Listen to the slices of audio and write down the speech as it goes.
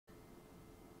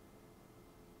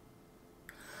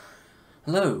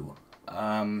Hello,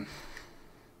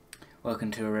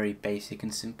 welcome to a very basic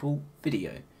and simple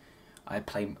video. I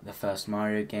play the first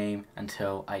Mario game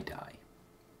until I die.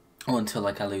 Or until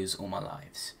I lose all my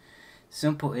lives.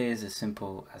 Simple is as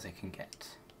simple as it can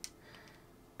get.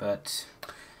 But,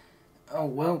 oh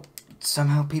well,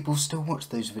 somehow people still watch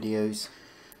those videos.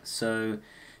 So,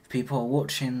 if people are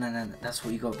watching, then that's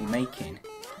what you gotta be making.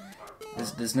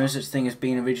 There's no such thing as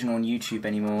being original on YouTube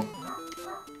anymore.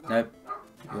 Nope.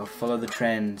 You'll follow the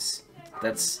trends.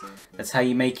 That's how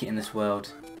you make it in this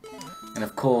world. And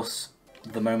of course,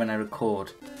 the moment I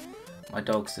record, my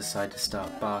dogs decide to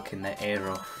start barking their ear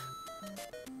off.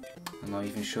 I'm not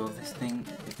even sure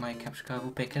if my capture card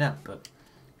will pick it up, but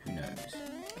who knows.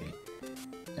 Okay,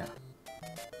 now,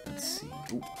 let's see.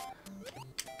 Ooh.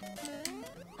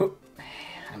 Oh,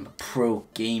 I'm a pro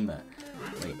gamer.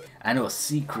 Wait, I know a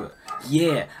secret.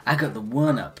 Yeah, I got the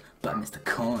 1-up, but I missed the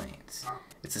coins.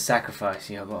 It's a sacrifice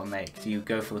you've got to make. Do you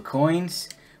go for the coins,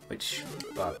 which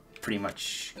are pretty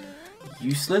much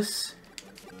useless?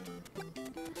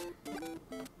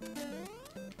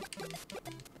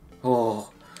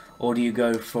 Or do you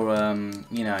go for,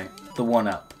 you know, the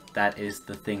 1-up? That is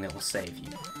the thing that will save you.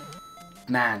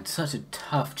 Man, such a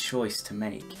tough choice to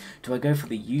make. Do I go for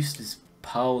the useless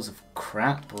piles of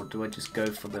crap, or do I just go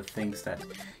for the things that,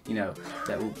 you know,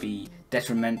 that will be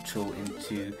detrimental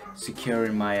into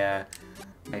securing my,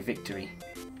 my victory?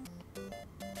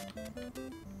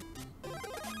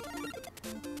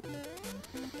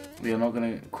 We are not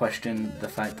going to question the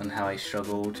fact on how I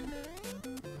struggled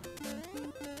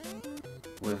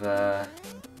with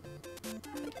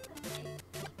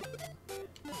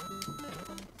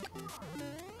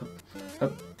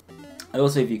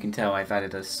also, if you can tell, I've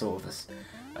added a sort of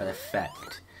an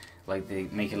effect, like they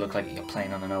make it look like you're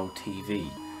playing on an old TV.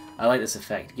 I like this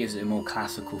effect. It gives it a more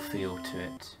classical feel to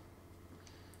it.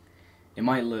 It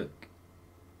might look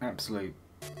absolute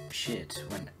shit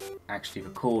when actually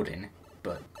recording,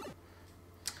 but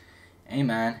hey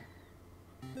man,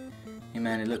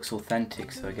 it looks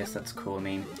authentic, so I guess that's cool. I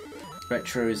mean,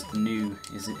 retro is the new,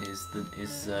 is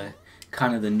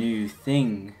kind of the new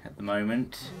thing at the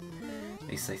moment. At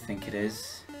least I think it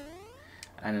is.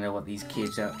 I don't know what these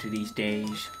kids are up to these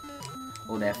days,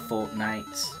 or their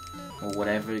Fortnites, or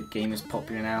whatever game is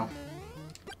popular now.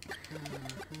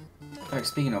 Oh,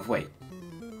 speaking of, wait.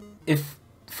 If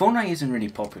Fortnite isn't really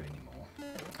popular anymore,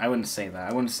 I wouldn't say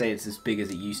that. I wouldn't say it's as big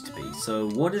as it used to be. So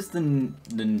what is the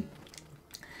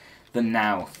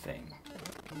now thing?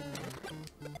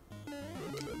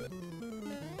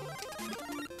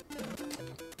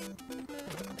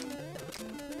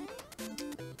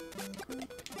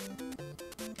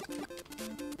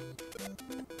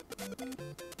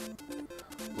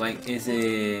 Like, is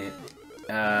it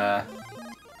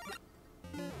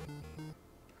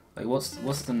like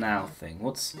what's the now thing?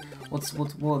 What are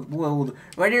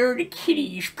the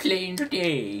kiddies playing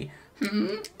today?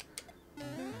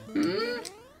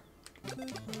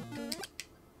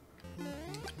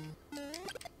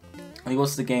 Like,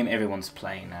 what's the game everyone's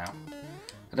playing now?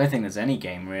 I don't think there's any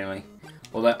game really.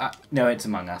 Although no, it's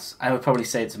Among Us. I would probably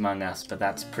say it's Among Us, but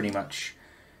that's pretty much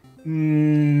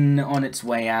on its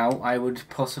way out, I would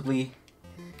possibly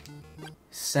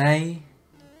say.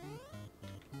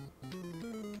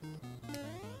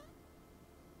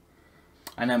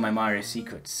 I know my Mario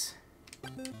secrets.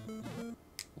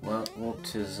 Well, walk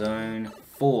to zone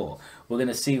 4. We're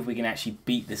gonna see if we can actually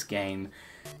beat this game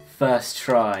first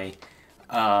try,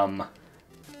 and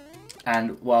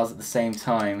whilst at the same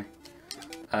time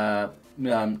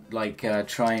trying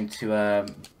to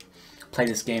play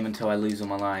this game until I lose all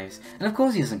my lives. And of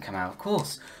course he doesn't come out, of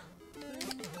course.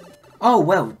 Oh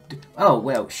well,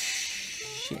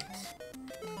 shit.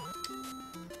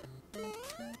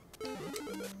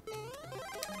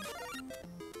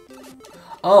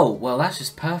 Oh, well, that's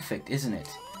just perfect, isn't it?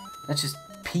 That's just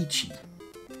peachy.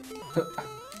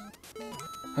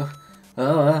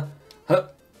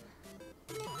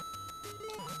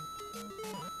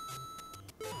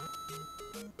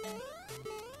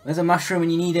 There's a mushroom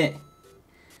and you need it.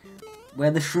 Where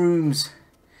are the shrooms?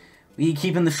 Where are you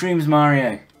keeping the shrooms,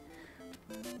 Mario?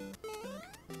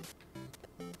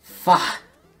 Fuck.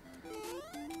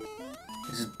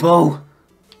 This is bull.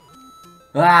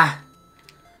 Ah.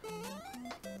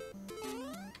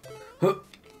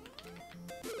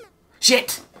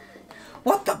 Shit!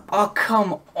 What the? Oh,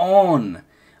 come on!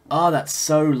 Oh, that's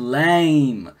so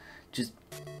lame. Just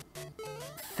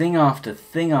thing after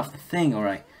thing after thing.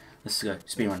 Alright, let's go.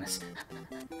 Speedrun this.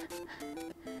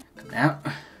 Come down.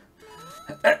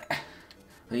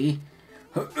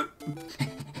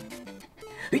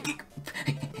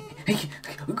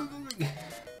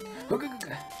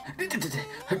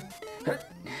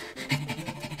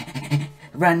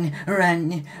 Run,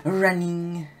 run,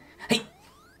 running. Hey!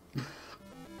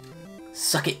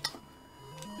 Suck it.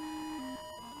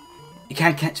 You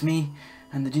can't catch me.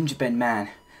 I'm the Gingerbread Man,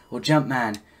 or Jump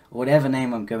Man, or whatever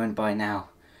name I'm going by now.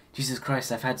 Jesus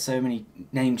Christ, I've had so many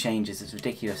name changes, it's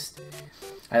ridiculous.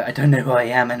 I don't know who I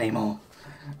am anymore.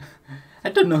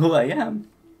 I don't know who I am.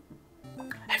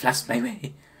 I've lost my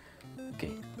way.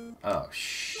 Okay. Oh,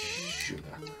 sugar.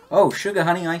 Oh, sugar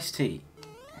honey iced tea.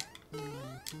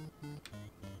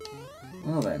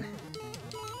 Well then.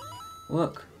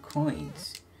 Look,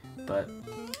 coins. But...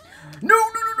 No,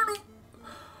 no, no, no, no!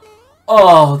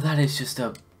 Oh, that is just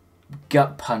a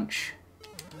gut punch.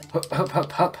 Hup, hup,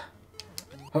 hup, hup.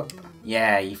 Hup.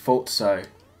 Yeah, you thought so. You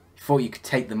thought you could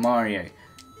take the Mario.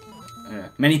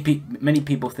 Many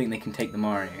people think they can take the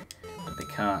Mario, but they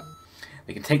can't.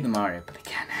 They can take the Mario, but they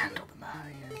can't handle the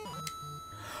Mario.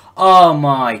 Oh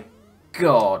my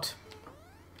god!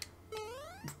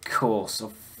 Of course,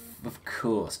 of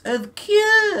course, of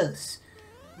course!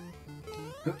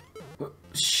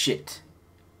 Shit.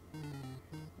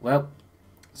 Well,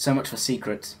 so much for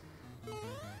secrets.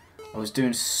 I was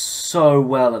doing so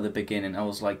well at the beginning. I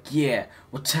was like, yeah,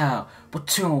 Watau,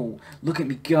 Watau, look at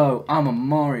me go, I'm a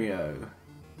Mario.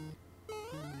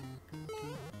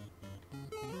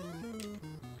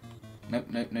 Nope,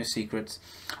 nope, no secrets.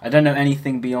 I don't know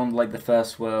anything beyond like the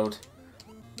first world.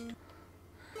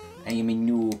 I am a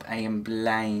noob, I am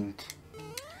blind.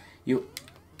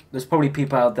 There's probably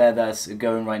people out there that's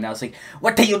going right now saying,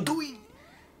 what are you doing?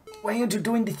 Why aren't you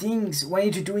doing the things? Why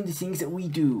aren't you doing the things that we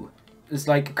do? It's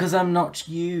like, because I'm not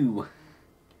you.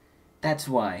 That's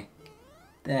why.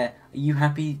 There. Are you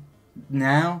happy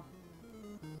now?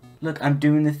 Look, I'm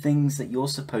doing the things that you're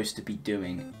supposed to be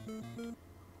doing.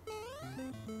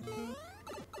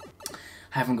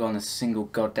 I haven't gotten a single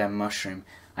goddamn mushroom.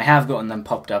 I have gotten them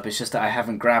popped up, it's just that I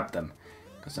haven't grabbed them.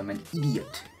 Because I'm an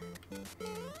idiot.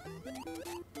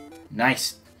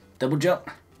 Nice. Double jump.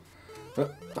 Oh,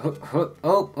 oh,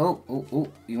 oh, oh, oh.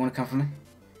 You want to come for me?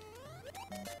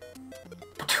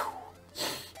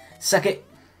 Suck it!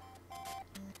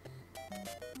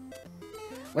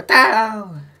 What the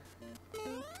hell?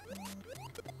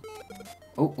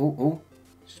 Oh, oh, oh.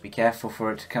 Just be careful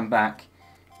for it to come back.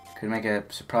 Could make a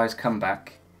surprise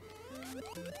comeback.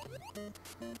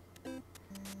 You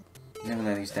never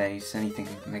know these days. Anything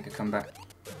can make a comeback.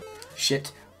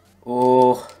 Shit.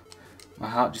 Oh. My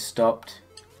heart just stopped.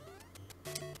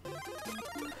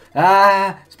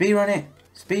 Ah! Speedrun it!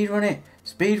 Speedrun it!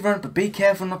 Speedrun, but be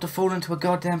careful not to fall into a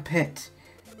goddamn pit.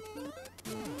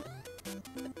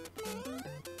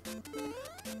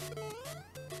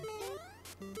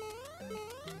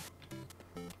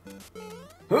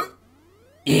 Huh?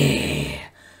 Yeah!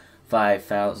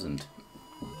 5,000.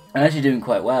 I'm actually doing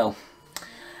quite well.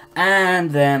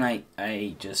 And then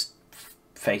I just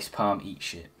facepalm eat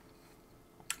shit.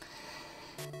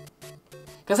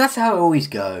 Because that's how it always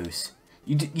goes.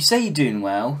 You say you're doing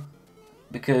well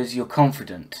because you're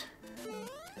confident.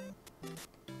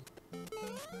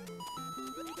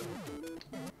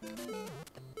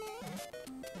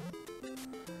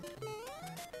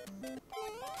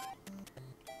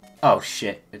 Oh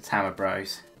shit, it's Hammer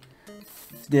Bros.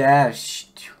 Yeah,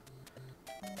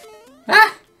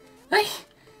 ah! Hey!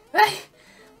 Hey!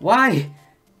 Why?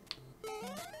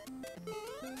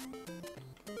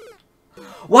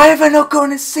 Why have I not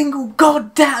gotten a single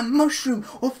goddamn mushroom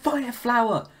or fire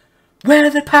flower? Where are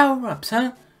the power-ups,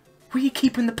 huh? Where are you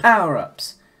keeping the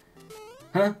power-ups?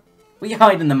 Huh? Where are you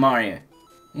hiding the Mario? Where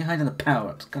are you hiding the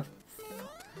power-ups? God.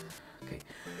 Okay.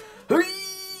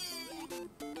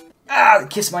 Ah!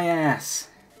 Kiss my ass!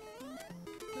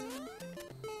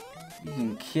 You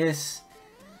can kiss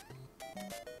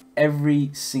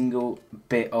every single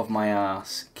bit of my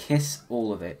ass. Kiss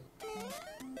all of it.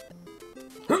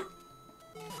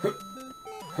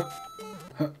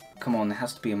 Come on, there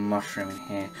has to be a mushroom in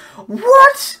here.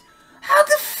 What? How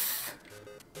the f...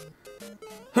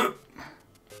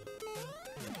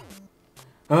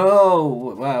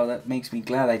 Oh, wow, that makes me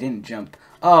glad I didn't jump.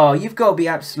 Oh, you've got to be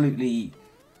absolutely...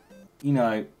 You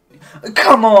know...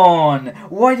 Come on!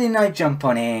 Why didn't I jump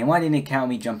on him? Why didn't it count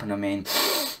me jumping on him?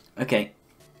 Okay.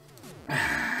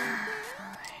 I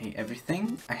hate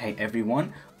everything. I hate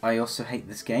everyone. I also hate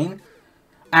this game.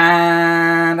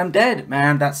 And I'm dead,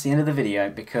 man. That's the end of the video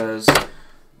because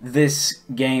this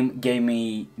game gave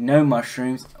me no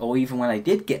mushrooms, or even when I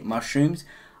did get mushrooms,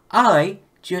 I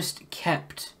just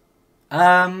kept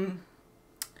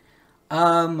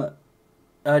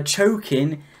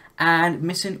choking and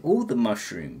missing all the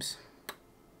mushrooms.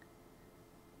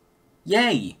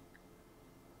 Yay!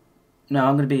 No,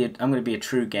 I'm gonna be a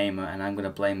true gamer, and I'm gonna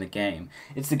blame the game.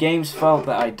 It's the game's fault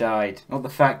that I died, not the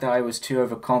fact that I was too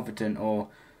overconfident or,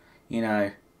 you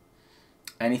know,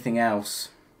 anything else.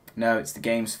 No, it's the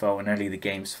game's fault and only the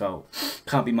game's fault. It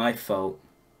can't be my fault.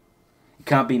 It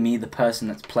can't be me, the person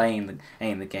that's playing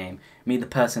the game. Me, the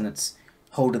person that's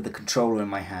holding the controller in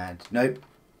my hand. Nope.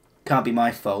 Can't be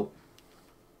my fault.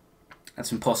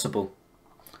 That's impossible.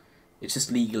 It's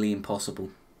just legally impossible.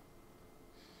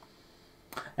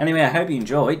 Anyway, I hope you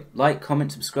enjoyed. Like,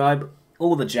 comment, subscribe,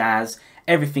 all the jazz.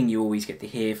 Everything you always get to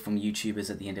hear from YouTubers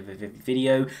at the end of every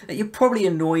video that you're probably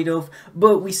annoyed of,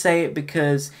 but we say it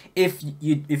because if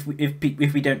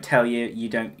we don't tell you,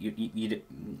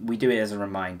 we do it as a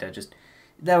reminder. Just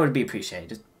that would be appreciated.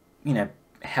 Just, you know,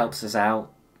 helps us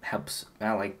out. Helps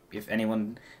out. Like, if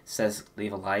anyone says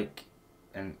leave a like,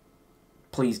 and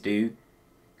please do,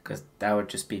 because that would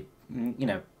just be, you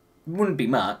know, wouldn't be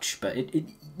much, but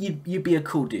you'd be a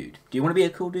cool dude. Do you want to be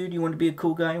a cool dude? You want to be a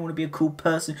cool guy? You want to be a cool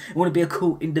person? You want to be a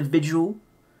cool individual?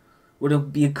 Want to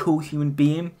be a cool human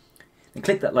being? Then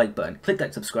click that like button. Click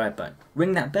that subscribe button.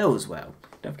 Ring that bell as well.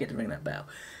 Don't forget to ring that bell.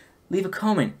 Leave a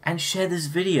comment and share this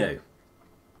video.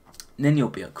 And then you'll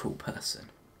be a cool person.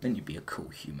 Then you'll be a cool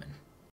human.